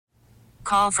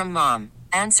Call from mom.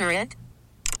 Answer it.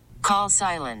 Call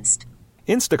silenced.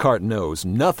 Instacart knows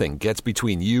nothing gets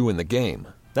between you and the game.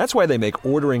 That's why they make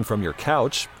ordering from your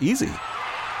couch easy.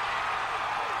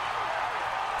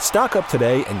 Stock up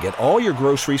today and get all your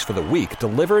groceries for the week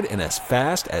delivered in as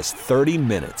fast as 30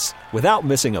 minutes without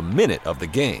missing a minute of the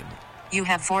game. You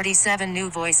have 47 new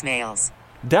voicemails.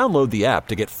 Download the app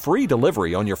to get free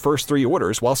delivery on your first 3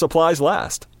 orders while supplies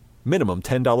last. Minimum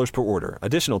 $10 per order.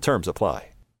 Additional terms apply.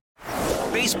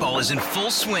 Baseball is in full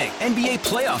swing. NBA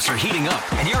playoffs are heating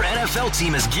up, and your NFL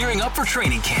team is gearing up for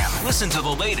training camp. Listen to the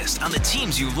latest on the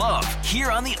teams you love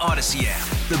here on the Odyssey app.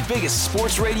 The biggest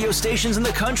sports radio stations in the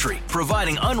country,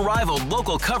 providing unrivaled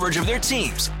local coverage of their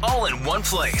teams, all in one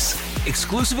place.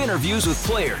 Exclusive interviews with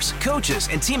players, coaches,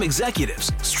 and team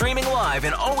executives, streaming live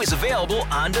and always available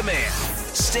on demand.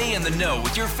 Stay in the know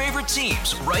with your favorite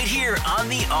teams right here on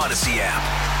the Odyssey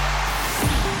app.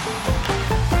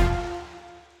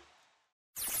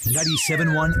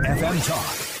 97.1 FM Talk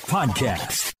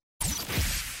Podcast.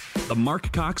 The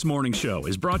Marc Cox Morning Show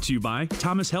is brought to you by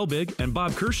Thomas Helbig and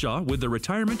Bob Kershaw with the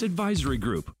Retirement Advisory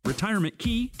Group,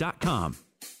 retirementkey.com.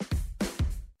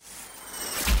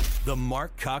 The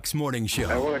Marc Cox Morning Show.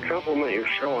 I want to compliment your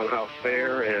show on how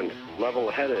fair and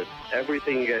level-headed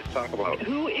everything you guys talk about.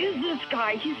 Who is this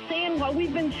guy? He's saying what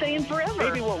we've been saying forever.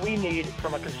 Maybe what we need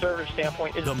from a conservative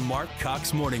standpoint is the Marc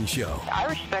Cox Morning Show. I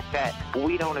respect that.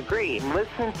 We don't agree.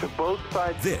 Listen to both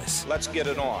sides. This, let's get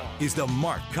it on, is the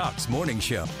Marc Cox Morning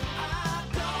Show.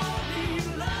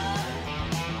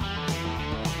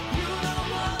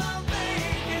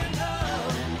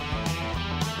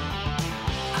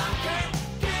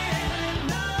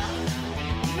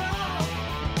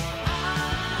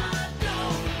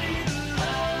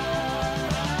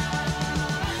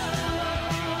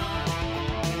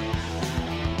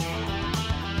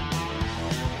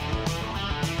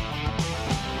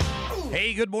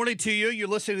 Hey, good morning to you. You're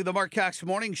listening to the Marc Cox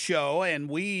Morning Show, and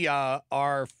we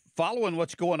are following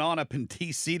what's going on up in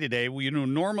D.C. today.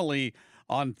 Normally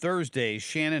on Thursdays,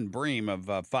 Shannon Bream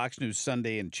of Fox News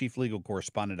Sunday and chief legal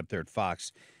correspondent up there at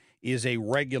Fox is a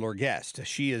regular guest.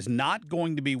 She is not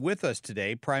going to be with us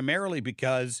today, primarily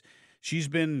because she's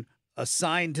been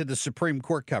assigned to the Supreme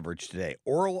Court coverage today.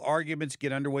 Oral arguments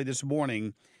get underway this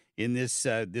morning in this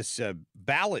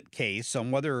ballot case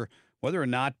on whether or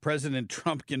not President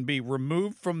Trump can be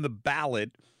removed from the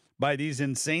ballot by these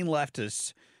insane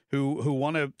leftists who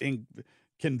want to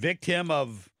convict him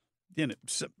of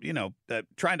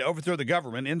trying to overthrow the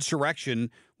government,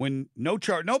 insurrection, when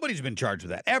nobody's been charged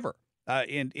with that ever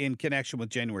in connection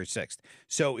with January 6th.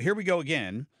 So here we go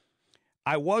again.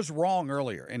 I was wrong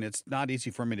earlier, and it's not easy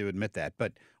for me to admit that,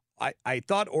 but I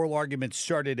thought oral arguments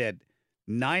started at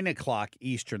 9 o'clock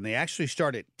Eastern. They actually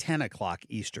start at 10 o'clock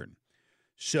Eastern.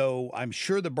 So I'm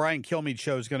sure the Brian Kilmeade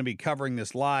Show is going to be covering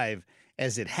this live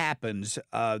as it happens.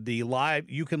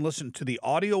 You can listen to the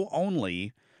audio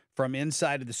only from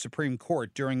inside of the Supreme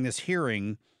Court during this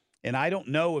hearing. And I don't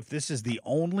know if this is the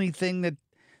only thing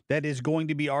that is going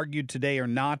to be argued today or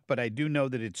not, but I do know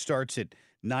that it starts at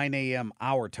 9 a.m.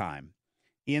 our time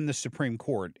in the Supreme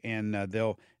Court. And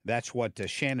that's what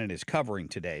Shannon is covering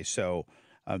today. So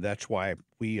that's why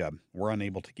we were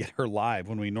unable to get her live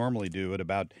when we normally do at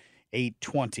about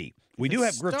 8:20. We do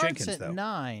have Griff Jenkins, though. Starts at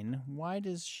 9. Why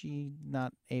does she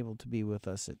not able to be with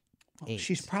us at 8?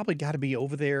 She's probably got to be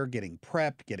over there getting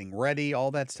prepped, getting ready,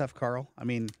 all that stuff, Carl. I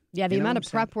mean, yeah, the amount of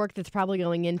prep work that's probably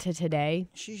going into today.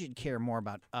 She should care more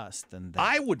about us than that.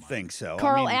 I would think so.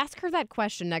 Carl, ask her that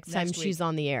question next time she's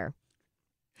on the air.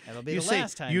 That'll be the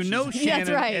last time. Shannon, that's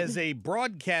right. as a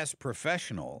broadcast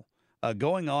professional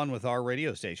going on with our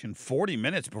radio station, 40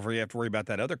 minutes before you have to worry about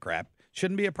that other crap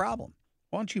shouldn't be a problem.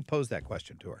 Why don't you pose that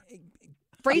question to her?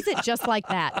 Phrase it just like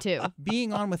that, too.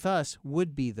 Being on with us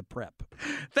would be the prep.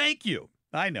 Thank you.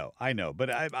 I know.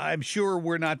 But I'm sure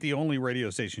we're not the only radio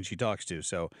station she talks to,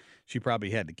 so she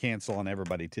probably had to cancel on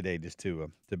everybody today just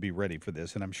to be ready for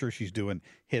this. And I'm sure she's doing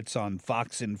hits on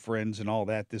Fox and Friends and all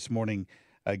that this morning,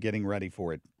 getting ready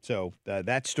for it. So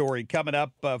that story coming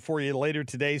up for you later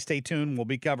today. Stay tuned. We'll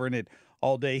be covering it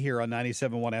all day here on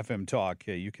 97.1 FM Talk.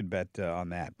 You can bet on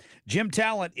that. Jim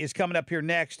Talent is coming up here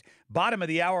next. Bottom of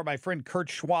the hour, my friend Kurt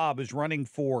Schwab is running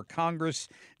for Congress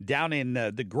down in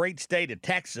the great state of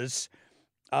Texas,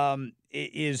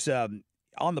 is on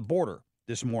the border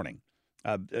this morning.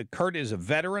 Kurt is a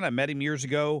veteran. I met him years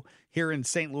ago here in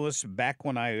St. Louis back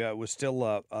when I was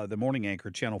still the morning anchor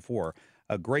at Channel 4.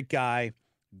 A great guy,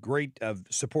 great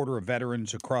supporter of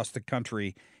veterans across the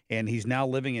country. And he's now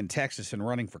living in Texas and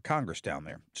running for Congress down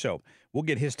there. So we'll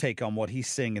get his take on what he's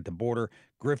seeing at the border.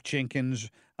 Griff Jenkins,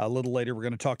 a little later, we're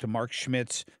going to talk to Mark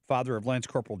Schmitz, father of Lance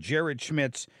Corporal Jared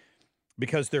Schmitz.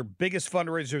 because their biggest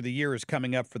fundraiser of the year is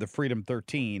coming up for the Freedom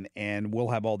 13, and we'll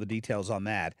have all the details on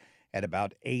that at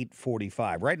about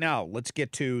 8:45. Right now, let's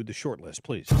get to the short list,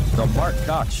 please. The Marc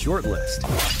Cox Short List.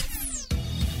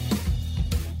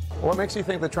 What makes you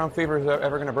think the Trump fever is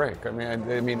ever going to break? I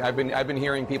mean, I've been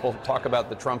hearing people talk about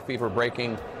the Trump fever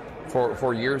breaking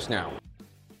for years now.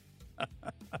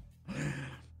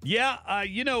 Yeah,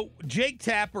 Jake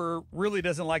Tapper really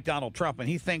doesn't like Donald Trump, and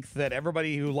he thinks that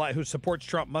everybody who supports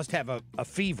Trump must have a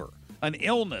fever, an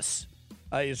illness,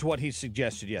 is what he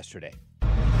suggested yesterday.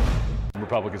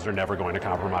 Republicans are never going to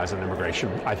compromise on immigration.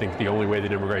 I think the only way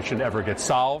that immigration ever gets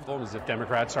solved is if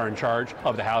Democrats are in charge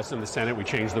of the House and the Senate. We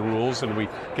change the rules and we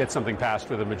get something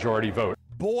passed with a majority vote.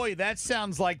 Boy, that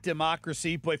sounds like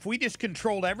democracy, but if we just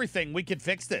controlled everything, we could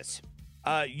fix this.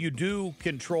 You do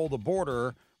control the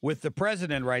border with the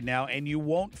president right now, and you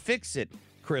won't fix it,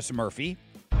 Chris Murphy.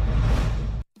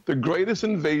 The greatest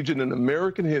invasion in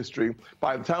American history.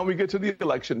 By the time we get to the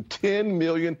election, 10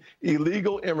 million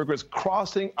illegal immigrants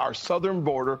crossing our southern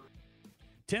border.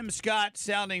 Tim Scott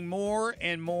sounding more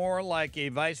and more like a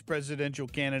vice presidential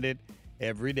candidate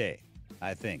every day,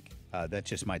 I think. That's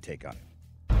just my take on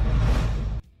it.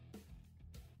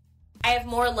 I have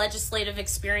more legislative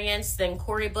experience than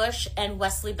Cori Bush and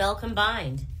Wesley Bell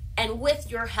combined. And with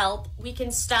your help, we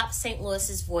can stop St.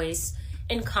 Louis's voice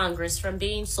in Congress from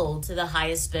being sold to the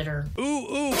highest bidder.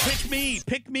 Ooh,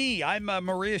 pick me. I'm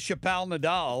Maria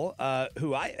Chappelle-Nadal,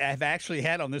 who I have actually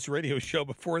had on this radio show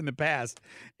before in the past.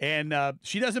 And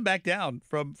she doesn't back down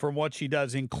from what she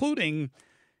does, including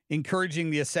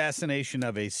encouraging the assassination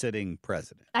of a sitting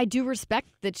president. I do respect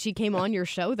that she came on your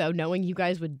show, though, knowing you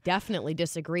guys would definitely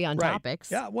disagree on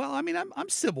topics. Yeah, well, I mean, I'm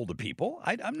civil to people.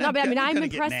 I'm not. No, but I'm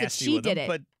impressed that she did it,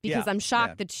 but, because I'm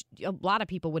shocked that a lot of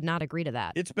people would not agree to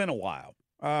that. It's been a while,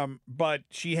 but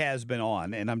she has been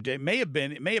on, and it may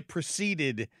have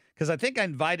preceded, because I think I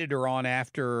invited her on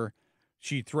after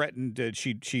she threatened.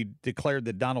 She declared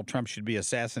that Donald Trump should be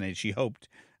assassinated. She hoped.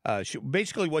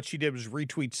 Basically, what she did was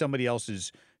retweet somebody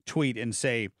else's tweet and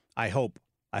say, I hope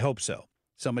so.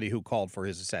 Somebody who called for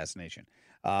his assassination.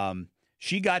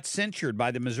 She got censured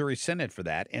by the Missouri Senate for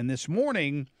that. And this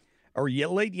morning, or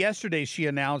late yesterday, she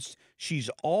announced she's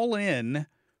all in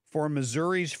for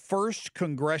Missouri's first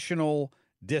congressional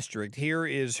district. Here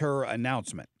is her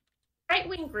announcement.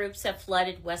 Right-wing groups have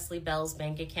flooded Wesley Bell's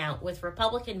bank account with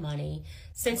Republican money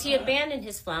since he abandoned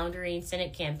his floundering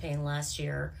Senate campaign last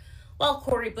year, while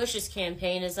Cori Bush's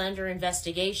campaign is under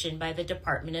investigation by the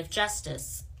Department of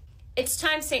Justice. It's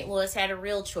time St. Louis had a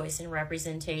real choice in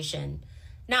representation,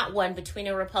 not one between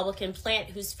a Republican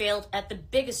plant who's failed at the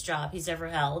biggest job he's ever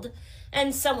held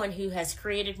and someone who has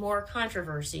created more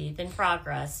controversy than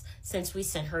progress since we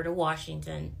sent her to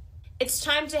Washington. It's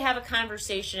time to have a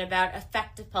conversation about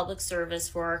effective public service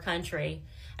for our country,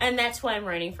 and that's why I'm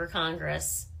running for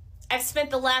Congress. I've spent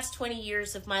the last 20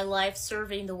 years of my life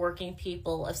serving the working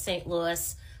people of St.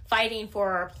 Louis, fighting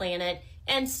for our planet,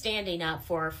 and standing up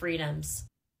for our freedoms.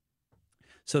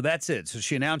 So that's it. So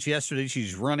she announced yesterday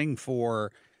she's running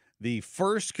for the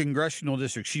first congressional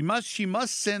district. She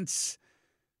must sense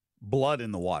blood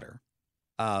in the water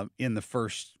in the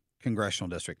first congressional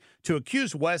district. To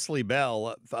accuse Wesley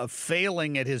Bell of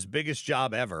failing at his biggest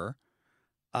job ever,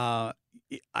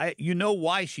 you know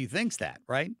why she thinks that,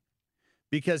 right?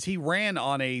 Because he ran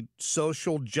on a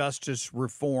social justice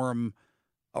reform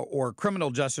or criminal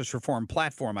justice reform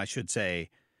platform, I should say,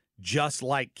 just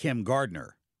like Kim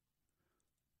Gardner.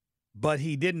 But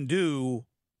he didn't do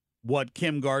what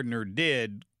Kim Gardner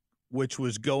did, which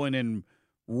was go in and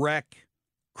wreck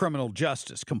criminal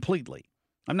justice completely.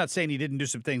 I'm not saying he didn't do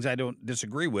some things I don't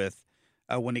disagree with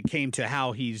when it came to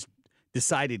how he's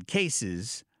decided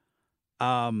cases.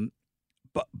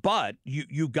 But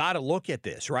you got to look at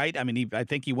this, right? I mean, I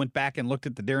think he went back and looked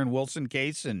at the Darren Wilson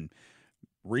case and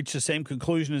reached the same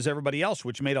conclusion as everybody else,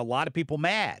 which made a lot of people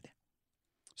mad.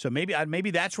 So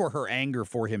maybe that's where her anger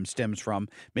for him stems from.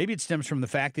 Maybe it stems from the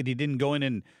fact that he didn't go in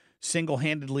and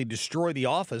single-handedly destroy the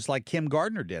office like Kim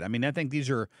Gardner did. I mean, I think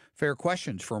these are fair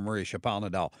questions for Maria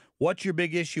Chappelle-Nadal. What's your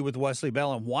big issue with Wesley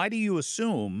Bell, and why do you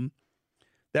assume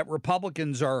that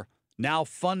Republicans are now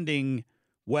funding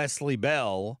Wesley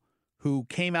Bell, who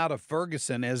came out of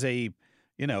Ferguson as I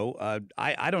don't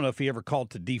know if he ever called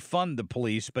to defund the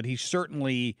police, but he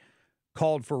certainly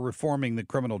called for reforming the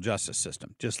criminal justice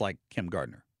system, just like Kim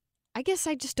Gardner. I guess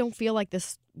I just don't feel like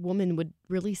this woman would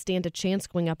really stand a chance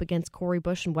going up against Cori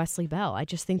Bush and Wesley Bell. I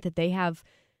just think that they have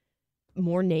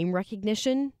more name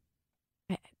recognition.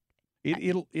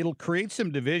 It'll create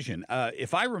some division.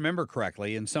 If I remember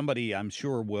correctly, and somebody I'm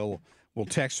sure will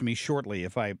text me shortly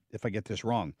if I get this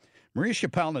wrong, Maria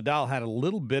Chappelle-Nadal had a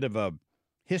little bit of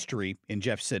history in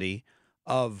Jeff City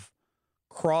of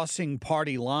crossing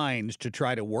party lines to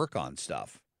try to work on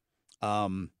stuff.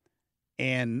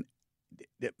 And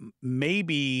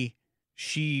maybe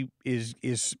she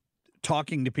is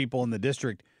talking to people in the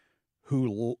district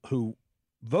who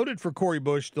voted for Cori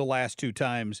Bush the last two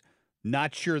times,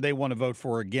 not sure they want to vote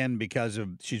for her again because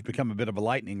she's become a bit of a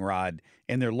lightning rod,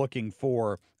 and they're looking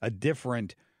for a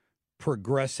different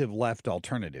progressive left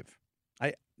alternative.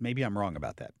 Maybe I'm wrong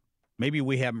about that. Maybe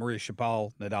we have Maria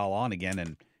Chapal Nadal on again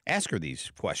and ask her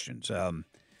these questions.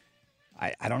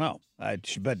 I don't know.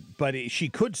 But she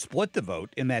could split the vote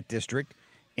in that district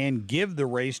and give the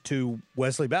race to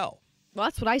Wesley Bell. Well,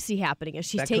 that's what I see happening is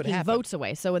she's taking votes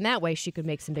away. So in that way, she could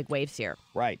make some big waves here.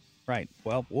 Right.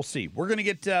 Well, we'll see. We're going to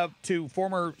get to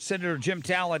former Senator Jim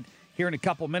Talent here in a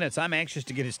couple minutes. I'm anxious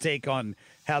to get his take on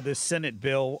how this Senate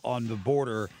bill on the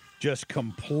border just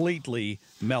completely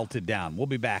melted down. We'll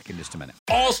be back in just a minute.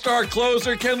 All-star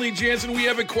closer Kenley Jansen, we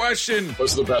have a question.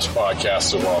 What's the best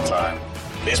podcast of all time?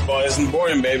 Baseball isn't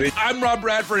boring, baby. I'm Rob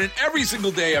Bradford, and every single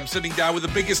day I'm sitting down with the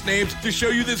biggest names to show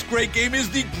you this great game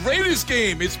is the greatest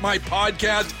game. It's my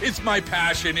podcast. It's my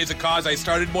passion. It's a cause I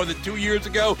started more than 2 years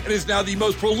ago and is now the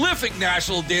most prolific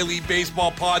national daily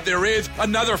baseball pod there is.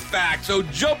 Another fact, so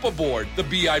jump aboard the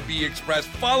BIB Express.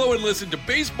 Follow and listen to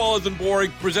Baseball Isn't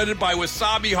Boring, presented by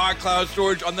Wasabi Hot Cloud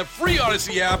Storage on the free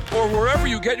Odyssey app or wherever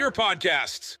you get your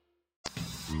podcasts.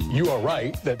 You are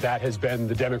right that has been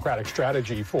the Democratic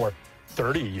strategy for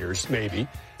 30 years, maybe,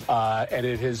 and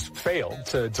it has failed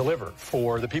to deliver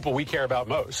for the people we care about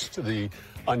most, the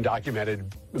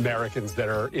undocumented Americans that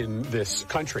are in this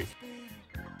country.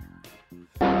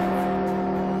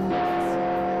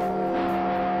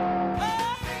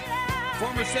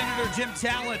 Former Senator Jim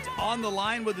Talent on the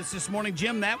line with us this morning.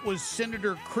 Jim, that was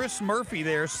Senator Chris Murphy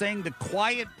there saying the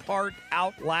quiet part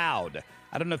out loud.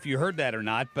 I don't know if you heard that or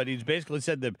not, but he's basically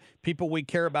said the people we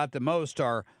care about the most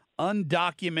are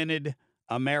undocumented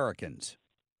Americans.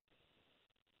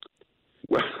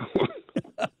 Well,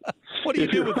 what do you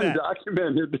do with that?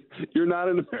 Undocumented, you're not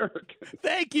an American.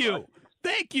 Thank you.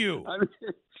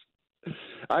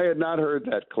 I had not heard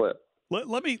that clip.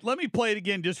 Let me play it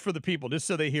again just for the people, just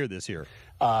so they hear this here.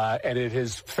 And it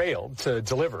has failed to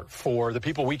deliver for the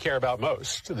people we care about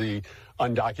most, the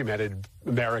undocumented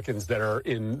Americans that are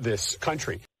in this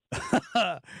country.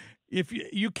 If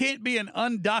you can't be an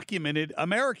undocumented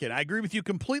American, I agree with you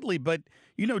completely. But,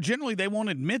 generally they won't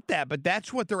admit that. But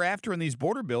that's what they're after in these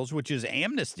border bills, which is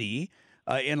amnesty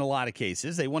in a lot of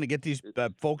cases. They want to get these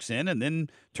folks in and then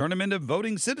turn them into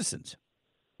voting citizens.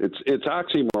 It's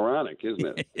oxymoronic,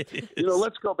 isn't it?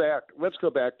 Let's go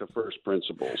back to first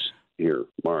principles here,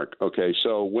 Mark. Okay,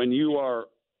 so when you are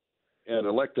an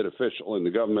elected official in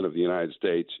the government of the United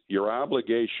States, your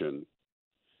obligation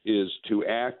is to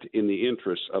act in the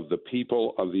interests of the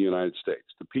people of the United States,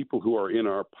 the people who are in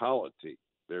our polity.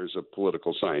 There's a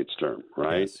political science term,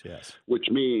 right? Yes. Which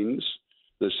means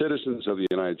the citizens of the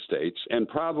United States, and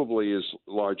probably is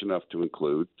large enough to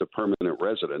include the permanent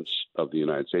residents of the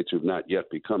United States who've not yet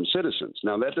become citizens.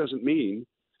 Now, that doesn't mean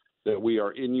that we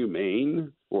are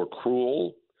inhumane or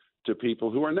cruel to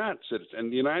people who are not citizens.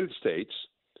 And the United States,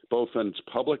 both in its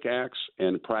public acts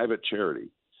and private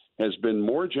charity, has been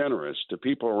more generous to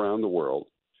people around the world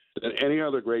than any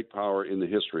other great power in the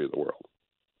history of the world.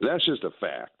 That's just a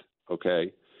fact,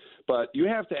 okay? But you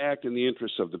have to act in the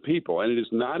interests of the people, and it is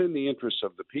not in the interests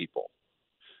of the people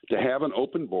to have an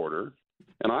open border,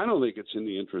 and I don't think it's in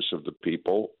the interests of the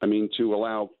people, to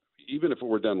allow, even if it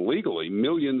were done legally,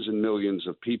 millions and millions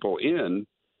of people in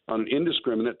on an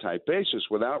indiscriminate type basis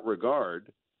without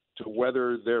regard to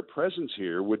whether their presence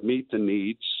here would meet the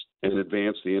needs and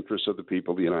advance the interests of the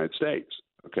people of the United States.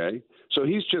 Okay? So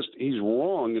he's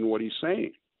wrong in what he's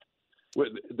saying.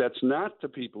 That's not the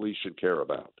people he should care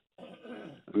about.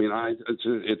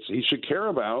 He should care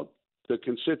about the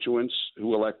constituents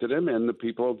who elected him and the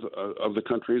people of the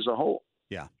country as a whole.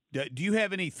 Yeah. Do you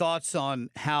have any thoughts on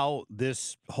how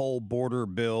this whole border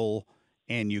bill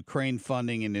and Ukraine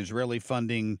funding and Israeli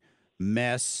funding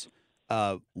mess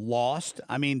lost?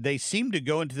 They seem to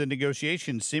go into the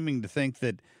negotiations seeming to think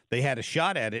that they had a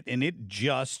shot at it, and it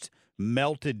just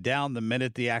melted down the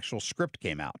minute the actual script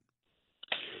came out.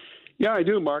 Yeah, I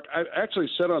do, Mark. I actually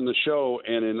said on the show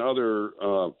and in other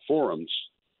forums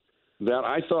that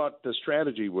I thought the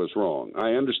strategy was wrong.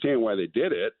 I understand why they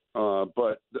did it,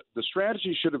 but the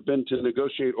strategy should have been to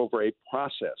negotiate over a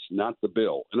process, not the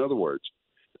bill. In other words,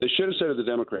 they should have said to the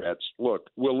Democrats, look,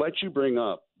 we'll let you bring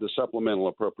up the supplemental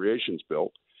appropriations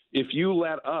bill if you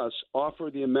let us offer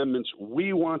the amendments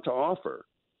we want to offer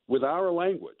with our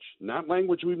language, not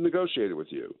language we've negotiated with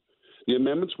you, the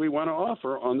amendments we want to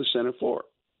offer on the Senate floor.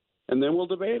 and then we'll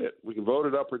debate it. We can vote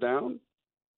it up or down.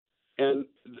 And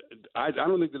I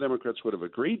don't think the Democrats would have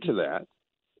agreed to that.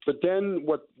 But then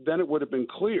it would have been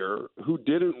clear who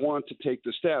didn't want to take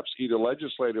the steps, either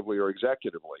legislatively or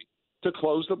executively, to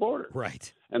close the border.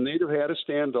 Right. And they'd have had a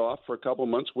standoff for a couple of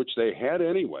months, which they had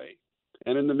anyway.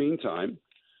 And in the meantime,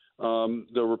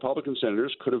 the Republican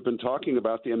senators could have been talking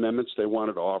about the amendments they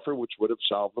wanted to offer, which would have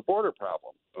solved the border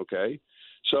problem. Okay.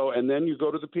 So, and then you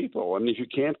go to the people. I mean, if you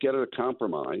can't get a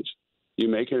compromise, you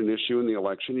make it an issue in the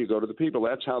election, you go to the people.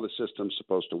 That's how the system's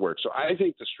supposed to work. So I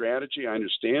think the strategy, I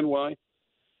understand why,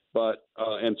 but,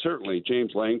 and certainly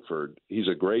James Langford, he's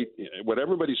a great, what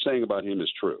everybody's saying about him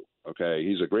is true. Okay.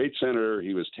 He's a great senator.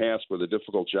 He was tasked with a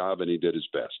difficult job and he did his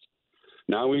best.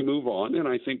 Now we move on, and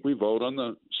I think we vote on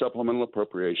the supplemental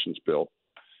appropriations bill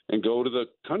and go to the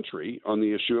country on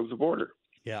the issue of the border.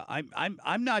 Yeah,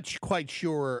 I'm not quite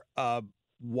sure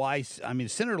why. I mean,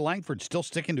 Senator Langford's still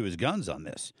sticking to his guns on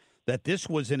this, that this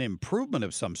was an improvement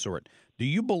of some sort. Do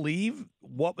you believe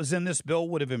what was in this bill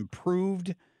would have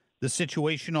improved the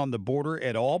situation on the border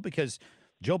at all? Because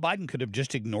Joe Biden could have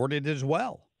just ignored it as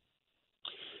well.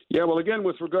 Yeah, well, again,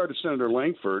 with regard to Senator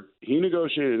Langford, he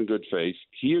negotiated in good faith.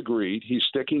 He agreed. He's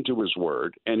sticking to his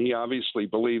word, and he obviously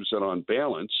believes that on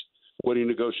balance, what he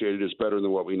negotiated is better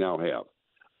than what we now have.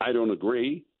 I don't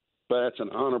agree, but that's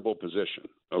an honorable position,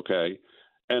 okay?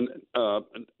 And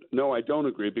no, I don't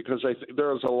agree because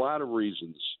there's a lot of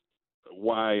reasons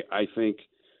why I think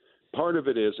part of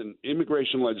it is, and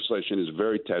immigration legislation is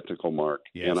very technical, Mark.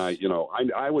 Yes. And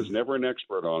I was never an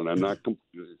expert on it. I'm not,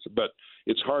 but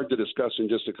it's hard to discuss in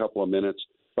just a couple of minutes.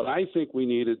 But I think we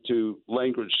needed to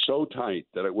language so tight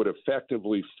that it would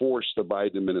effectively force the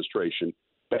Biden administration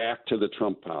back to the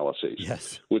Trump policies,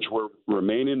 yes, which were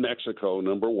remain in Mexico,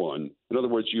 number one. In other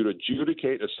words, you'd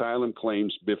adjudicate asylum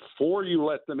claims before you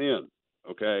let them in,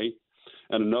 okay?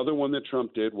 And another one that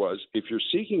Trump did was, if you're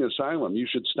seeking asylum, you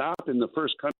should stop in the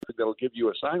first country that'll give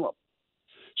you asylum.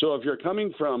 So if you're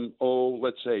coming from,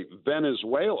 let's say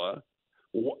Venezuela,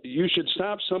 you should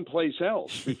stop someplace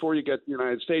else before you get to the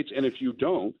United States. And if you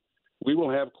don't, we will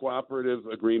have cooperative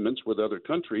agreements with other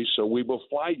countries, so we will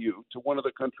fly you to one of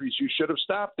the countries you should have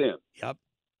stopped in. Yep.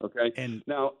 Okay. And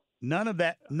now, none of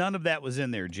that was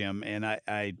in there, Jim. And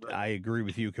I agree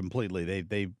with you completely.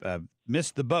 They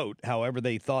missed the boat. However,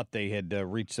 they thought they had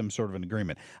reached some sort of an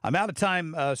agreement. I'm out of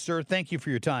time, sir. Thank you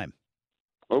for your time.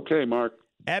 Okay, Mark.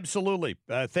 Absolutely.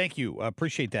 Thank you.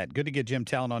 Appreciate that. Good to get Jim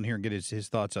Talon on here and get his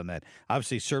thoughts on that.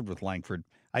 Obviously served with Langford.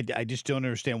 I just don't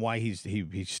understand why he's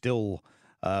still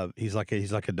he's like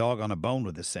a dog on a bone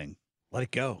with this thing. Let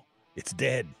it go. It's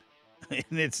dead.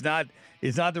 And it's not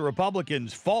the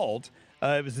Republicans' fault.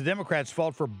 It was the Democrats'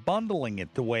 fault for bundling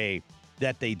it the way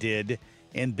that they did.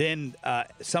 And then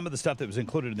some of the stuff that was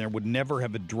included in there would never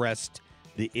have addressed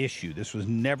the issue. This was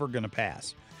never going to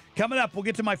pass. Coming up, we'll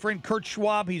get to my friend Kurt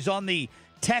Schwab. He's on the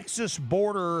Texas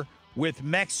border with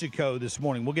Mexico this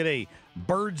morning. We'll get a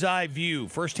bird's eye view,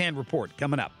 firsthand report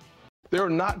coming up. They're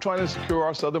not trying to secure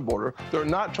our southern border. They're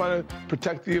not trying to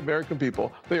protect the American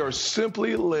people. They are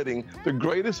simply letting the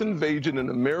greatest invasion in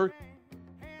American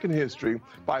history.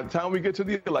 By the time we get to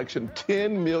the election,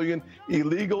 10 million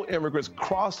illegal immigrants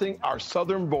crossing our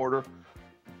southern border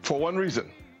for one reason.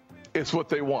 It's what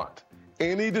they want.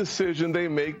 Any decision they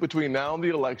make between now and the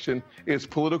election is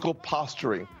political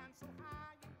posturing.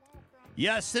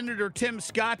 Yes, Senator Tim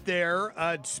Scott there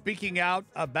speaking out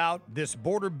about this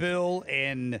border bill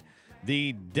and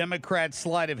the Democrat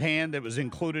sleight of hand that was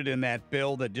included in that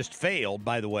bill that just failed,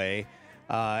 by the way.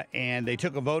 And they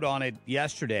took a vote on it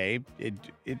yesterday.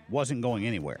 It wasn't going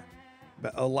anywhere.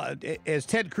 But as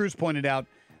Ted Cruz pointed out,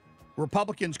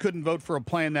 Republicans couldn't vote for a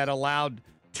plan that allowed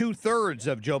 2/3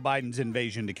 of Joe Biden's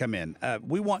invasion to come in.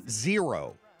 We want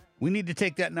 0. We need to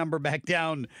take that number back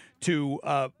down to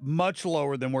much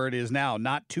lower than where it is now,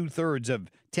 not 2/3 of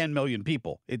 10 million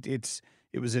people.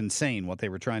 It was insane what they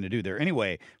were trying to do there.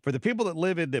 Anyway, for the people that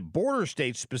live in the border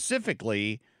states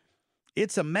specifically,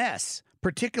 it's a mess,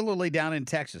 particularly down in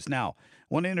Texas. Now, I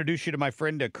want to introduce you to my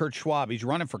friend Kurt Schwab. He's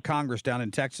running for Congress down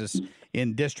in Texas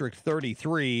in District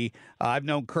 33. I've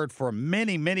known Kurt for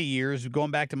many, many years,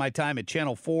 going back to my time at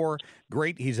Channel 4.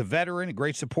 Great. He's a veteran, a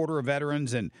great supporter of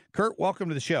veterans. And Kurt, welcome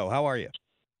to the show. How are you?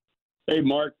 Hey,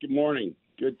 Mark. Good morning.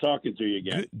 Good talking to you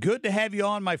again. Good to have you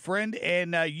on, my friend.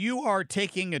 And you are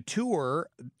taking a tour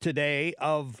today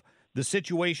of the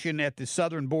situation at the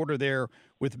southern border there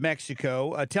with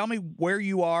Mexico. Tell me where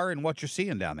you are and what you're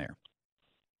seeing down there.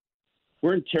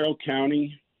 We're in Carroll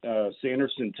County,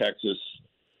 Sanderson, Texas.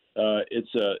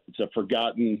 It's a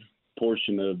forgotten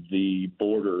portion of the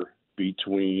border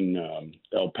between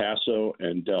El Paso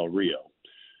and Del Rio.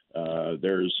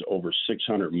 There's over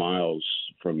 600 miles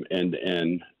from end to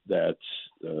end that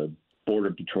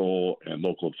Border Patrol and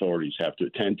local authorities have to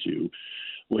attend to,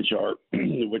 which are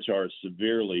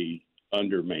severely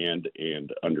undermanned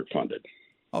and underfunded.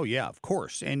 Oh yeah, of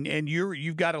course. And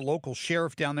you've got a local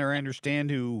sheriff down there, I understand,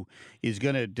 who is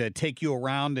going to take you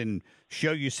around and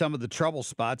show you some of the trouble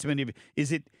spots. I mean,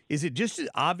 is it just as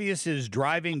obvious as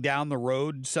driving down the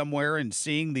road somewhere and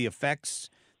seeing the effects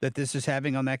that this is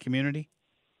having on that community?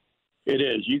 It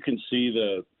is. You can see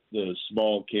the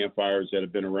small campfires that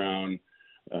have been around,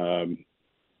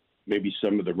 maybe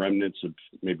some of the remnants of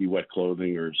maybe wet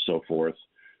clothing or so forth.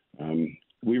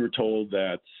 We were told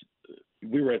that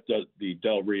we were at the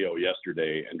Del Rio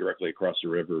yesterday, and directly across the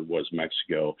river was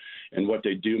Mexico. And what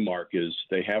they do, Mark, is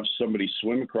they have somebody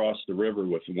swim across the river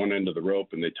with one end of the rope,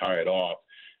 and they tie it off,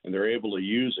 and they're able to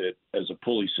use it as a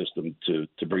pulley system to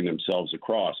bring themselves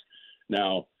across.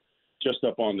 Now, just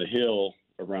up on the hill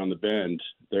around the bend,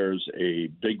 there's a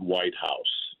big white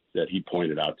house that he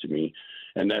pointed out to me,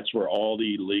 and that's where all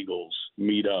the illegals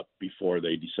meet up before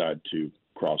they decide to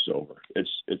cross over.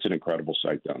 It's an incredible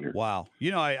sight down here. Wow.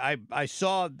 You know, I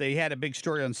saw they had a big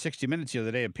story on 60 Minutes the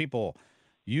other day of people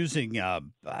using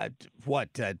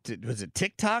was it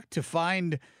TikTok to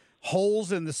find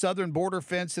holes in the southern border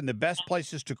fence and the best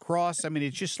places to cross. I mean,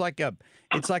 it's just like the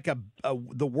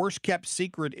worst kept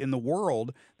secret in the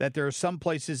world that there are some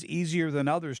places easier than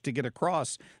others to get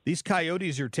across. These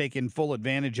coyotes are taking full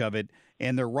advantage of it,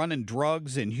 and they're running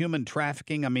drugs and human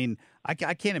trafficking. I mean, I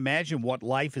can't imagine what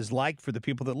life is like for the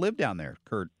people that live down there,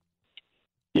 Kurt.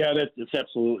 Yeah, that's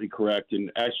absolutely correct.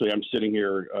 And actually, I'm sitting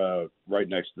here right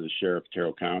next to the sheriff of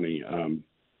Terrell County,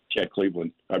 Thad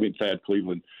Cleveland.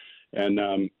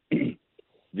 And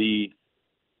the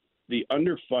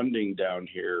underfunding down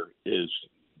here is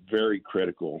very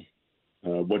critical.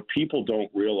 What people don't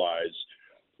realize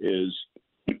is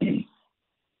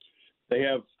they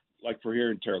have, like for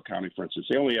here in Terrell County, for instance,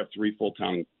 they only have 3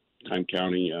 full-time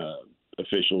county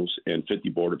officials and 50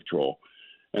 Border Patrol.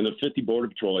 And the 50 Border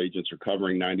Patrol agents are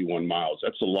covering 91 miles.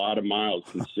 That's a lot of miles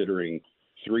considering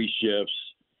 3 shifts,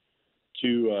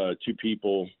 2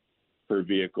 people per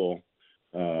vehicle.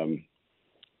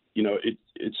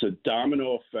 It's a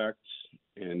domino effect,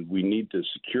 and we need to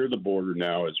secure the border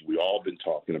now, as we all been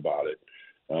talking about it.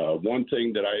 One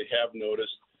thing that I have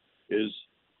noticed is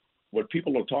what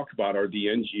people don't talk about are the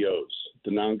NGOs,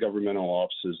 the non-governmental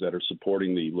offices that are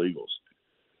supporting the illegals.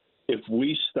 If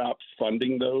we stop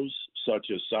funding those,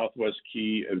 such as Southwest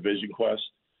Key and Vision Quest,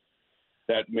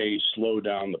 that may slow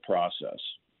down the process.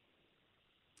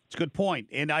 It's a good point.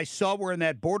 And I saw where in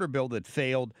that border bill that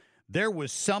failed, there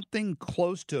was something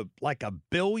close to like $1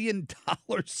 billion.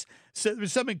 So there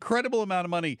was some incredible amount of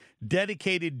money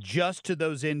dedicated just to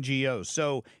those NGOs.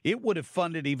 So it would have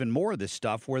funded even more of this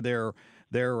stuff where they're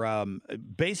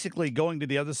basically going to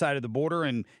the other side of the border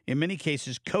and in many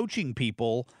cases coaching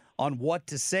people on what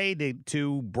to say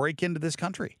to break into this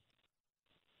country.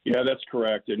 Yeah, that's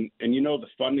correct. And the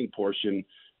funding portion,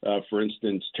 for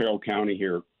instance, Terrell County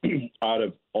here, out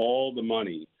of all the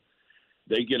money,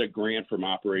 they get a grant from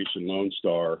Operation Lone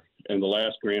Star, and the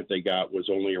last grant they got was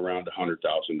only around $100,000.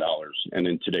 And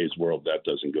in today's world, that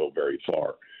doesn't go very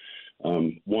far.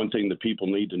 One thing that people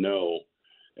need to know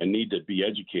and need to be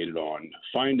educated on,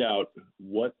 find out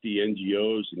what the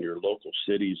NGOs in your local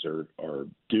cities are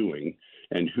doing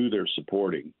and who they're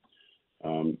supporting.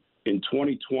 In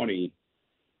 2020,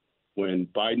 when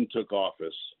Biden took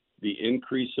office, the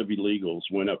increase of illegals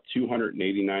went up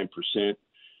 289%,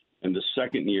 and the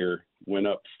second year went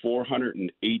up 418%,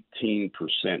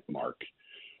 Mark.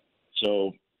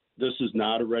 So this is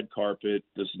not a red carpet.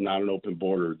 This is not an open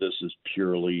border. This is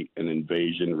purely an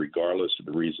invasion, regardless of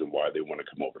the reason why they want to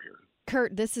come over here.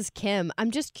 Kurt, this is Kim. I'm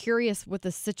just curious what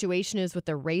the situation is with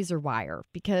the razor wire,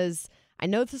 because I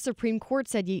know the Supreme Court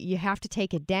said you have to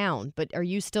take it down, but are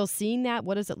you still seeing that?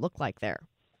 What does it look like there?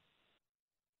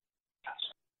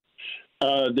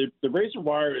 The razor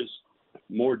wire is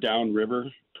more downriver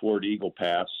toward Eagle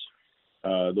Pass.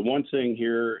 The one thing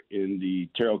here in the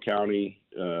Terrell County,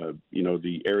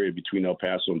 the area between El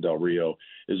Paso and Del Rio,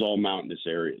 is all mountainous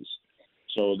areas.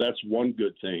 So that's one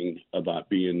good thing about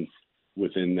being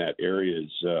within that area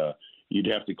is you'd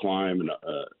have to climb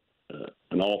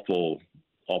an awful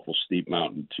steep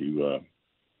mountain to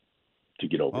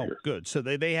get over here. Good. So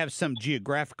they have some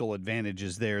geographical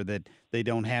advantages there that they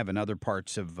don't have in other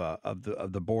parts of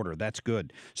the border. That's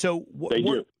good. So they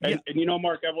do. And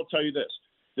Mark, I will tell you this: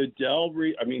 the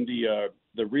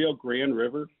Rio Grande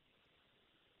River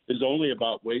is only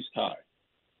about waist high,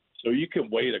 so you can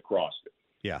wade across it.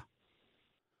 Yeah.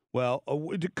 Well,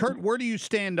 Kurt, where do you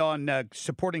stand on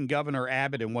supporting Governor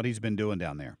Abbott and what he's been doing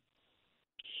down there?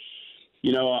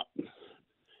 You know,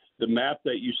 the map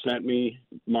that you sent me,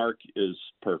 Mark, is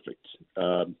perfect.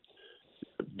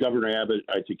 Governor Abbott,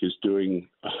 I think, is doing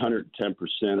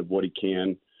 110% of what he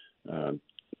can.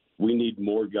 We need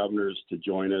more governors to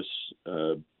join us.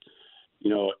 You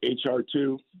know, H.R.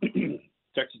 2,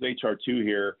 Texas H.R. 2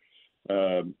 here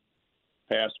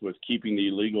passed with keeping the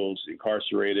illegals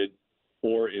incarcerated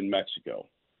or in Mexico.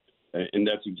 And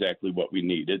that's exactly what we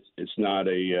need. It's not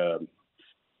an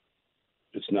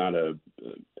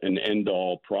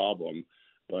end-all problem,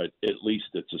 but at least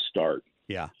it's a start.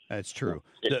 Yeah, that's true.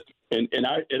 And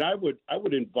I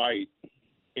would invite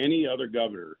any other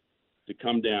governor to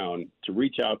come down to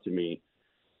reach out to me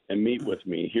and meet with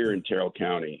me here in Terrell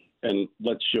County, and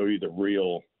let's show you the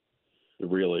real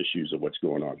issues of what's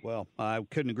going on. Well, I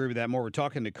couldn't agree with that more. We're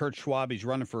talking to Kurt Schwab. He's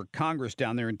running for Congress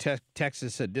down there in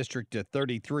Texas, District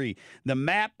 33. The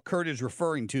map Kurt is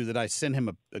referring to that I sent him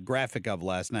a graphic of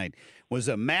last night was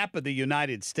a map of the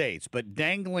United States, but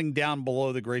dangling down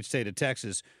below the great state of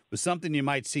Texas was something you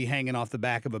might see hanging off the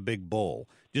back of a big bull,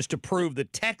 just to prove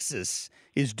that Texas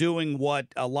is doing what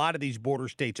a lot of these border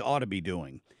states ought to be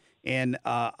doing. And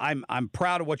I'm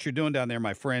proud of what you're doing down there,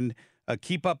 my friend.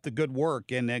 Keep up the good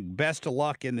work, and best of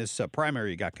luck in this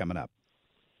primary you got coming up.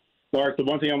 Mark, the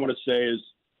one thing I want to say is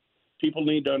people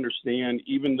need to understand,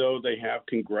 even though they have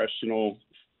congressional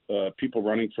people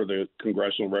running for the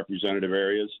congressional representative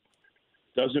areas,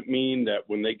 doesn't mean that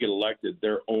when they get elected,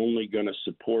 they're only going to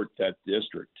support that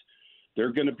district.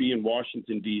 They're going to be in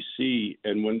Washington, D.C.,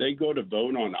 and when they go to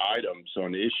vote on items,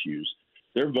 on issues,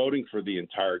 they're voting for the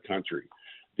entire country.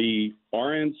 The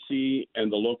RNC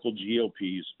and the local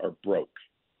GOPs are broke.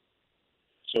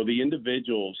 So the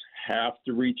individuals have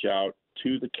to reach out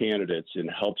to the candidates and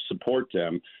help support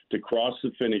them to cross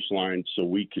the finish line so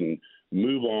we can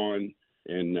move on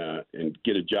and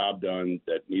get a job done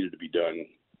that needed to be done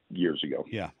years ago.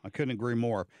 Yeah, I couldn't agree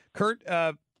more. Kurt,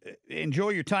 enjoy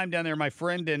your time down there, my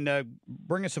friend, and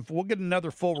bring us we'll get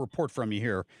another full report from you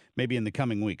here maybe in the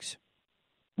coming weeks.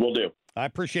 Will do. I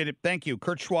appreciate it. Thank you.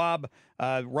 Kurt Schwab,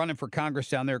 running for Congress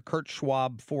down there,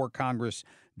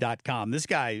 KurtSchwab4Congress.com. This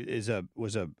guy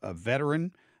was a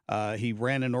veteran. He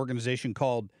ran an organization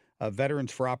called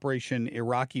Veterans for Operation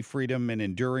Iraqi Freedom and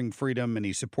Enduring Freedom, and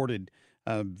he supported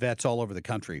vets all over the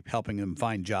country, helping them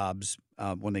find jobs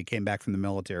when they came back from the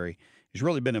military. He's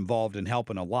really been involved in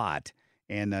helping a lot,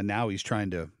 and now he's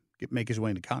trying to make his way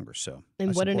into Congress. So,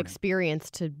 and what an experience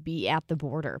to be at the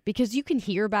border, because you can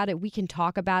hear about it, we can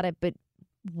talk about it, but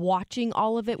watching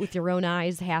all of it with your own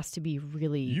eyes has to be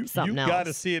really something else. You got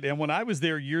to see it. And when I was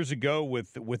there years ago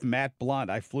with Matt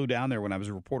Blunt, I flew down there when I was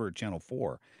a reporter at Channel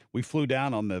 4. We flew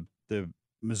down on the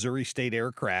Missouri State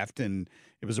aircraft, and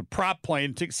it was a prop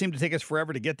plane. It seemed to take us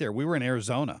forever to get there. We were in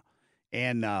Arizona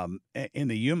and in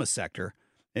the Yuma sector.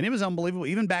 And it was unbelievable.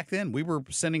 Even back then, we were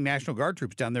sending National Guard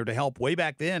troops down there to help way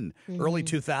back then, early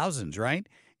 2000s, right?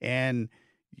 And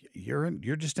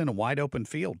you're just in a wide open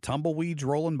field, tumbleweeds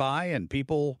rolling by and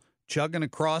people chugging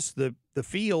across the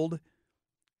field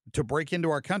to break into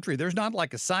our country. There's not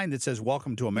like a sign that says,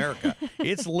 "Welcome to America."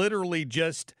 It's literally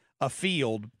just a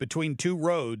field between two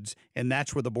roads, and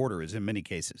that's where the border is in many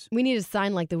cases. We need a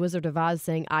sign like the Wizard of Oz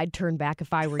saying, "I'd turn back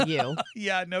if I were you."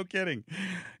 Yeah, no kidding.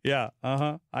 Yeah,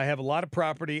 I have a lot of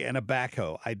property and a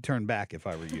backhoe. I'd turn back if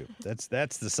I were you.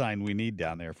 That's the sign we need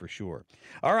down there for sure.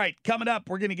 All right, coming up,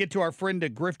 we're going to get to our friend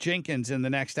Griff Jenkins in the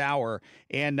next hour,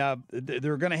 and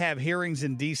they're going to have hearings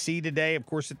in D.C. today, of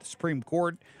course, at the Supreme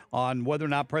Court on whether or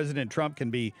not President Trump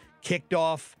can be kicked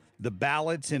off the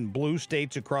ballots in blue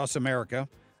states across America.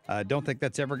 Don't think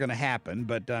that's ever going to happen,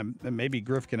 but maybe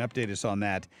Griff can update us on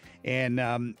that. And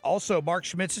also, Mark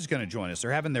Schmitz is going to join us.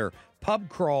 They're having their pub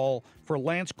crawl for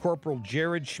Lance Corporal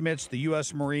Jared Schmitz, the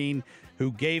U.S. Marine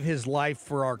who gave his life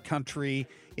for our country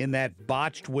in that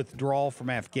botched withdrawal from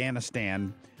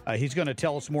Afghanistan. He's going to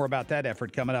tell us more about that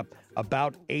effort coming up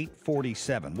about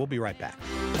 8:47. We'll be right back.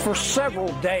 For several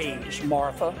days,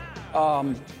 Martha,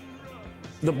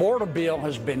 the border bill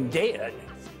has been dead.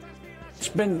 It's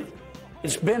been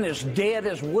as dead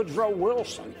as Woodrow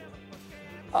Wilson.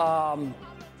 And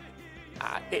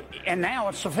now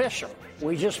it's official.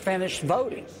 We just finished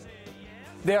voting.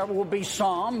 There will be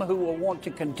some who will want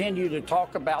to continue to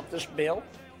talk about this bill.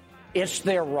 It's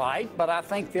their right, but I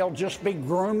think they'll just be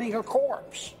grooming a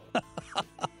corpse.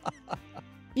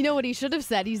 You know what he should have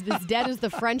said? He's as dead as the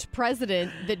French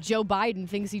president that Joe Biden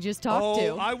thinks he just talked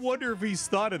to. I wonder if he's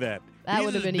thought of that. That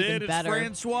would have been even better. He's as dead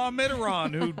as Francois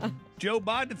Mitterrand, who Joe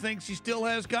Biden thinks he still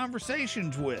has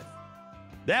conversations with.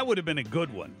 That would have been a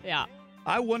good one. Yeah.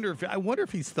 I wonder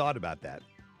if he's thought about that.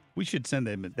 We should send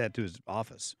him that to his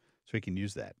office so he can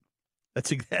use that.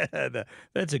 That's a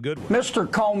good one. Mr.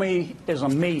 Comey is a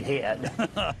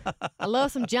meathead. I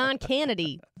love some John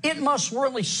Kennedy. It must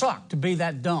really suck to be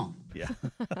that dumb. Yeah.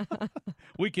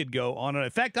 We could go on. In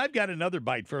fact, I've got another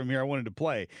bite from him here I wanted to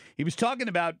play. He was talking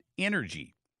about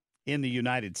energy in the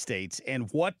United States and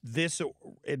what this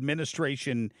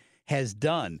administration has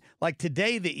done. Like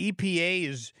today, the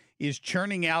EPA is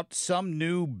churning out some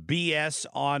new BS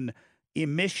on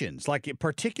emissions, like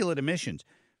particulate emissions.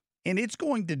 And it's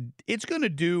going to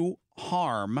do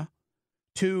harm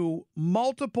to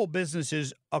multiple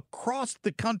businesses across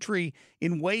the country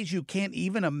in ways you can't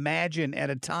even imagine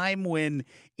at a time when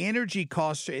energy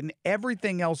costs and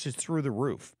everything else is through the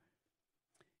roof.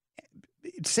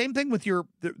 Same thing with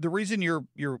the reason your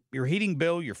heating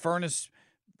bill, your furnace,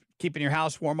 keeping your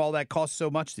house warm, all that costs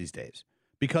so much these days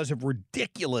because of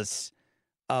ridiculous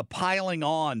piling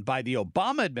on by the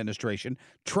Obama administration.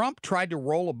 Trump tried to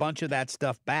roll a bunch of that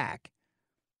stuff back,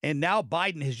 and now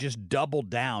Biden has just doubled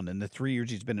down in the 3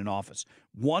 years he's been in office.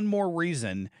 One more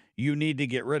reason you need to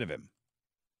get rid of him.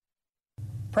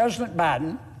 President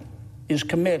Biden is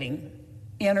committing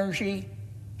energy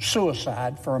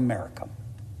suicide for America.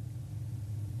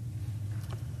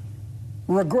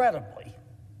 Regrettably,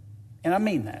 and I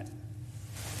mean that,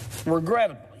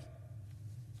 regrettably,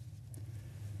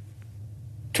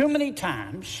 too many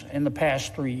times in the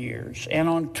past 3 years and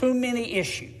on too many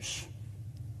issues,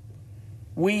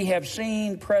 we have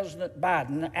seen President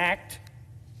Biden act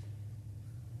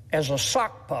as a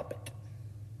sock puppet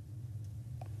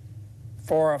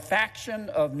for a faction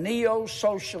of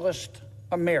neo-socialist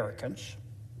Americans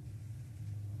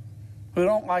who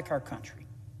don't like our country,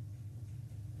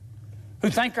 who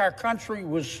think our country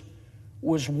was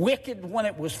wicked when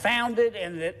it was founded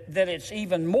and that it's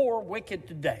even more wicked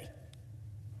today.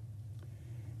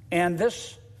 And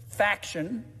this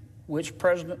faction, which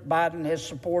President Biden has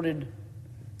supported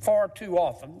far too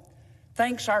often,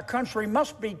 thinks our country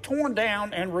must be torn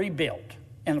down and rebuilt.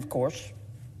 And, of course,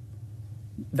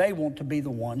 they want to be the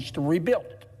ones to rebuild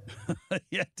it.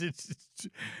 Yeah,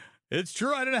 it's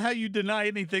true. I don't know how you deny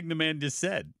anything the man just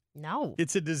said. No.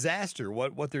 It's a disaster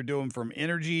what they're doing, from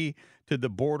energy to the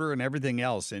border and everything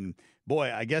else. And,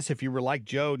 boy, I guess if you were like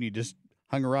Joe and you just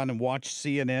hung around and watched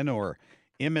CNN or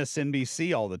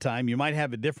MSNBC all the time, you might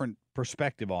have a different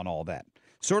perspective on all that.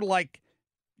 Sort of like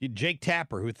Jake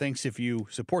Tapper, who thinks if you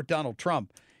support Donald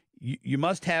Trump, you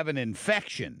must have an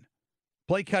infection.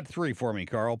 Play cut 3 for me,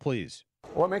 Carl, please.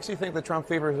 What makes you think the Trump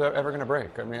fever is ever going to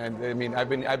break? I mean,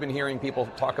 I've been hearing people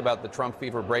talk about the Trump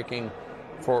fever breaking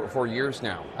for years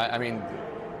now. I mean,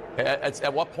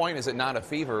 at what point is it not a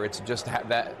fever? It's just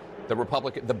that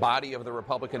the body of the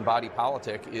Republican body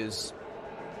politic is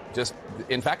just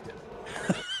infected.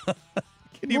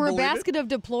 We're a basket of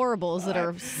deplorables that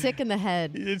are sick in the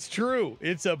head. It's true.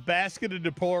 It's a basket of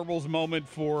deplorables moment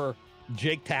for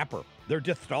Jake Tapper. They're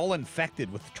just all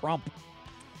infected with Trump.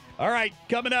 All right,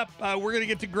 coming up, we're going to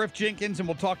get to Griff Jenkins, and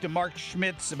we'll talk to Mark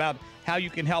Schmitz about how you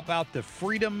can help out the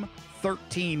Freedom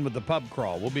 13 with the pub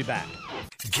crawl. We'll be back.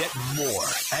 Get more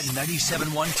at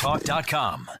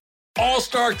 971talk.com.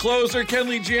 All-star closer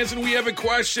Kenley Jansen, we have a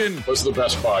question. What's the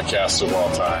best podcast of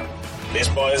all time?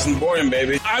 Baseball isn't boring,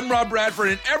 baby. I'm Rob Bradford,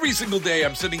 and every single day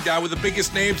I'm sitting down with the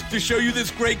biggest names to show you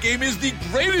this great game is the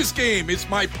greatest game. It's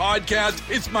my podcast.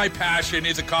 It's my passion.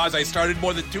 It's a cause I started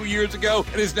more than 2 years ago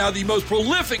and is now the most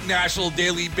prolific national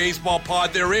daily baseball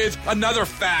pod there is. Another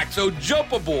fact, so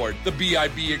jump aboard the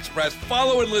BIB Express.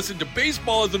 Follow and listen to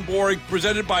Baseball Isn't Boring,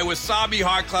 presented by Wasabi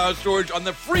Hot Cloud Storage on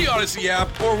the free Odyssey app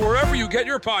or wherever you get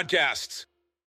your podcasts.